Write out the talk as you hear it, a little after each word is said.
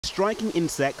Striking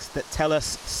insects that tell us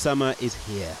summer is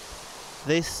here.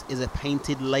 This is a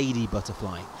painted lady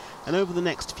butterfly, and over the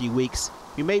next few weeks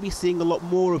we may be seeing a lot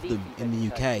more of them in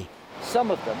the UK.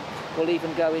 Some of them will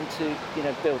even go into,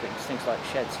 buildings, things like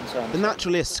sheds and so on. The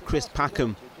naturalist Chris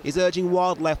Packham is urging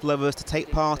wildlife lovers to take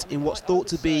part in what's thought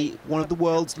to be one of the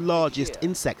world's largest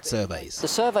insect surveys. The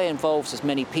survey involves as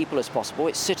many people as possible.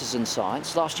 It's citizen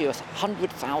science. Last year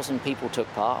 100,000 people took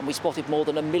part and we spotted more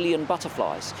than 1 million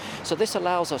butterflies. So this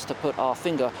allows us to put our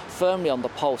finger firmly on the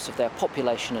pulse of their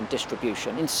population and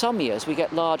distribution. In some years we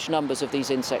get large numbers of these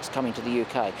insects coming to the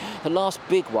UK. The last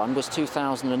big one was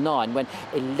 2009 when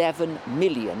 11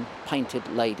 million painted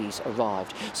ladies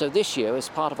arrived. So this year, as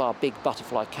part of our big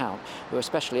butterfly count, we're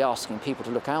especially asking people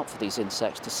to look out for these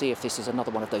insects to see if this is another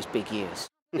one of those big years.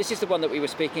 This is the one that we were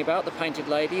speaking about, the painted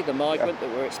lady, the migrant that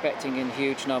we're expecting in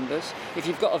huge numbers. If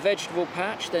you've got a vegetable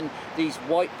patch, then these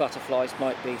white butterflies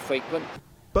might be frequent.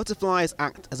 Butterflies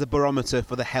act as a barometer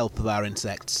for the health of our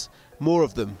insects. More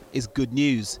of them is good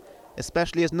news,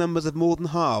 especially as numbers have more than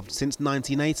halved since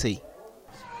 1980.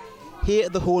 Here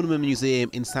at the Horniman Museum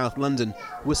in South London,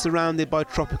 we're surrounded by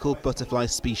tropical butterfly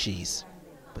species.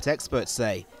 But experts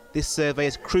say this survey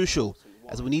is crucial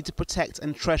as we need to protect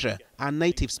and treasure our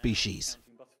native species.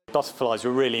 Butterflies are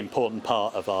a really important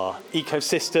part of our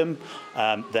ecosystem.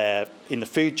 They're in the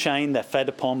food chain, they're fed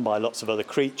upon by lots of other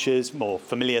creatures, more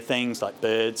familiar things like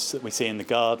birds that we see in the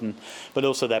garden, but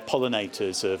also they're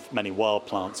pollinators of many wild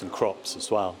plants and crops as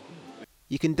well.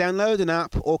 You can download an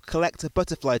app or collect a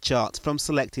butterfly chart from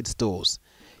selected stores.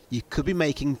 You could be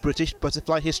making British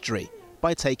butterfly history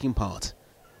by taking part.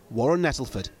 Warren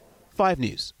Nettleford, 5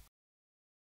 News.